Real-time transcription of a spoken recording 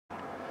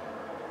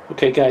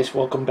Okay guys,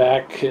 welcome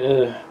back.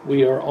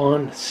 We are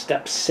on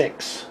step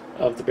 6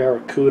 of the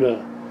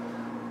Barracuda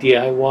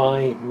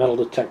DIY metal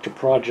detector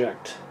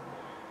project.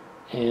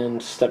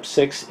 And step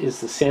 6 is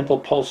the sample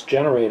pulse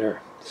generator.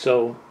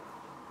 So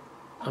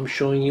I'm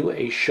showing you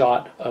a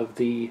shot of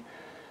the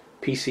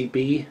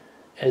PCB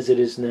as it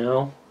is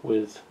now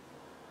with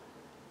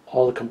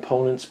all the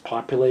components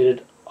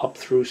populated up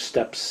through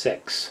step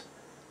 6.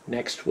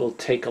 Next we'll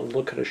take a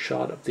look at a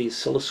shot of the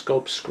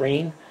oscilloscope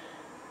screen,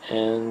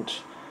 and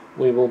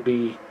we will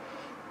be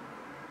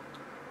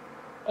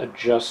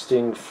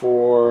adjusting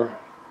for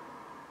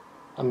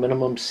a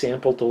minimum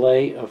sample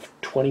delay of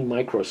 20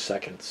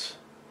 microseconds.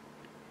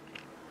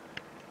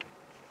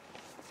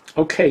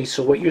 Okay,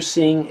 so what you're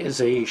seeing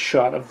is a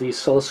shot of the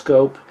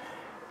oscilloscope,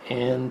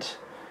 and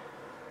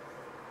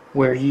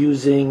we're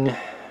using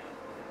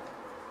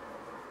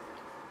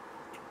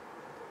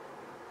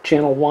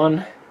channel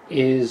 1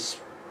 is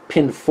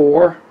pin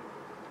 4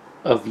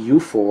 of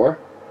U4.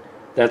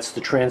 That's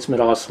the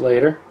transmit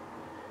oscillator,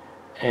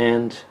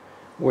 and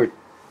we're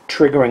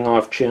triggering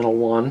off channel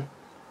 1.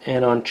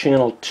 And on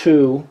channel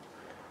 2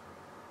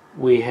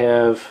 we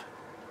have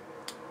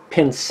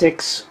pin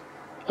 6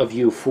 of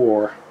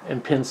U4,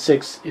 and pin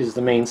 6 is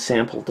the main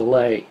sample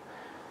delay.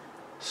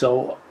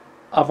 So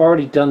I've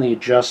already done the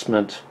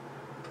adjustment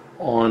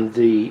on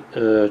the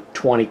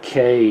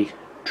 20K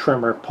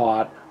trimmer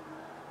pot,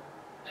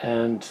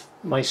 and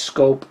my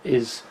scope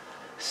is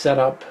set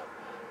up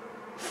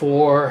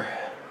for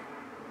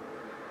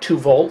 2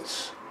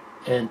 volts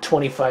and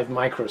 25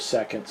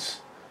 microseconds.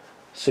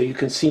 So you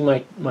can see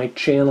my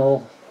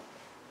channel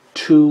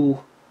 2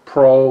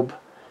 probe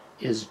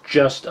is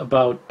just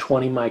about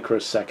 20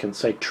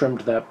 microseconds. I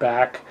trimmed that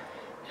back,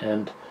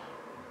 and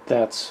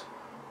that's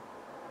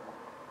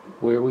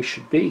where we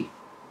should be.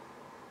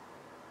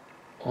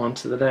 On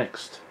to the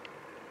next.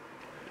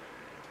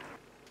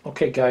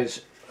 Okay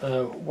guys,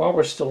 while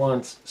we're still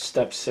on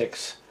step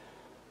 6,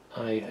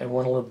 I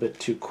went a little bit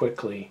too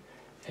quickly,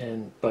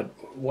 but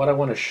what I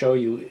want to show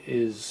you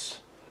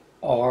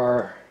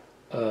are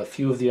a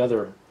few of the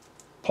other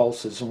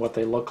pulses and what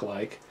they look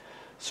like.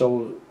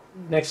 So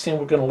next thing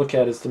we're going to look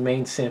at is the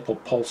main sample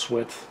pulse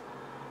width.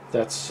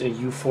 That's a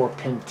U4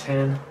 pin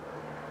 10.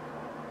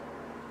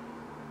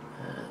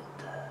 And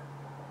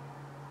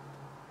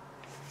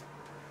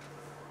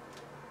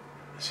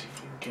let's see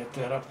if we can get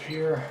that up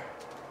here.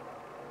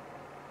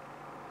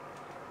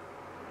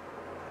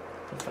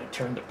 If I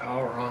turn the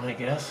power on, I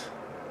guess.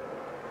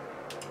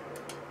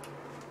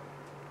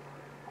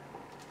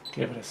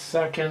 Give it a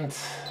second.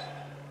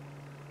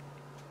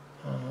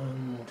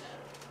 And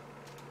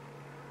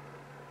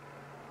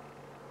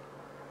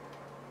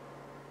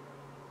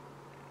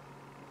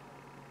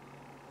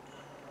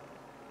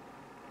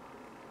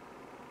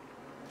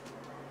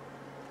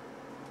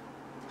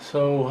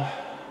so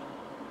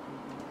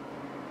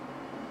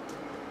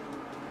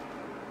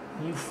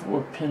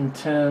U4 pin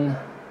 10,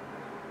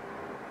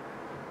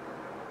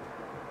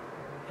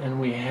 and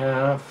we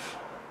have,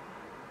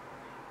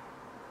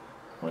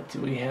 what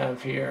do we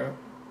have here?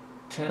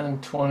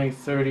 10, 20,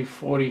 30,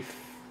 40,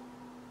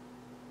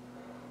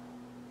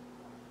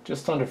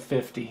 just under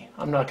 50.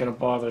 I'm not going to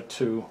bother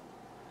to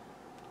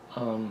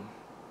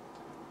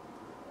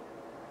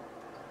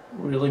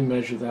really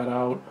measure that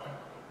out.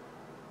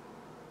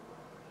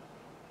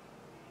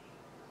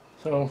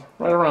 So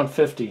right around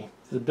 50.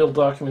 The build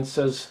document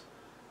says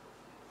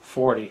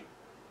 40.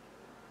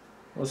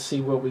 Let's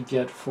see what we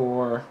get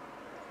for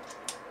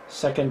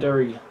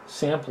secondary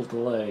sample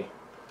delay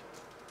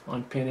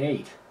on pin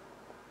 8.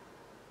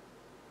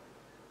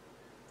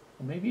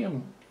 Maybe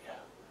I'm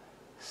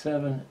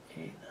 7, 8,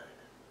 9.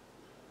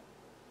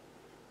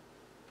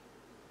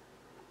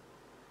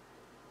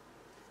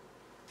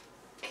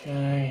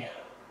 Okay.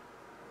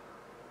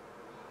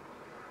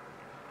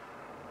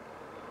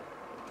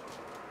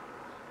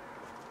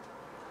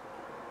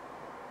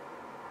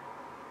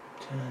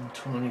 10,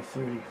 20,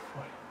 30,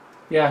 40.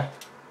 Yeah.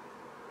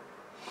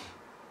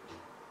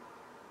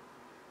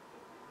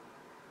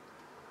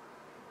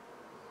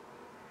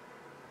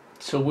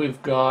 So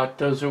we've got,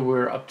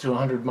 we're up to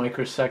 100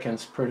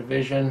 microseconds per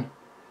division.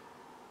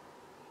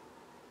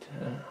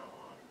 1,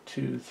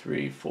 2,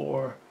 3,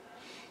 4.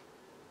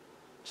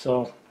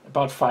 So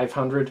about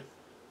 500.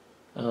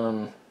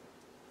 On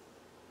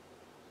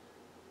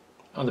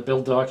the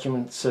build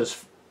document it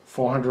says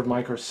 400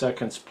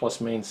 microseconds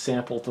plus main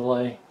sample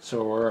delay.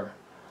 So we're a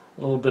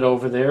little bit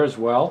over there as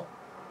well.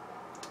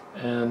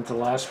 And the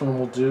last one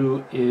we'll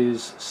do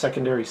is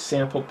secondary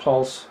sample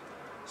pulse.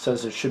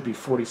 Says it should be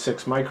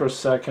 46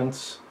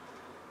 microseconds,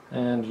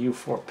 and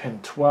U4 pin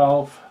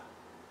 12.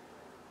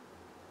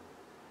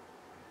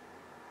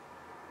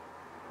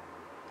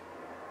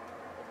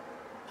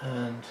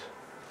 And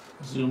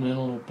zoom in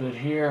a little bit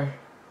here.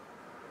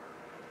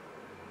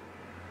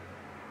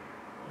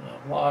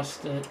 I've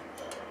lost it.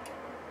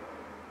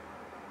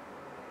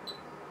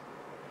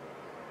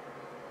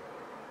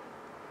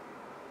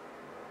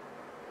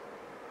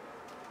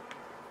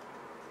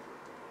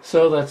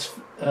 So that's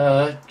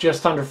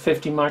just under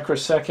 50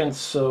 microseconds,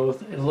 so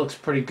it looks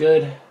pretty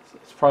good.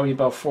 It's probably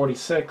about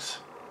 46,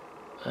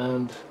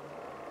 and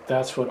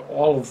that's what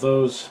all of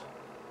those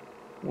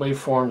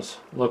waveforms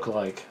look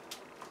like.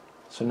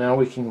 So now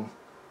we can,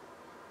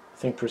 I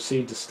think,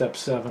 proceed to step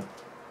 7.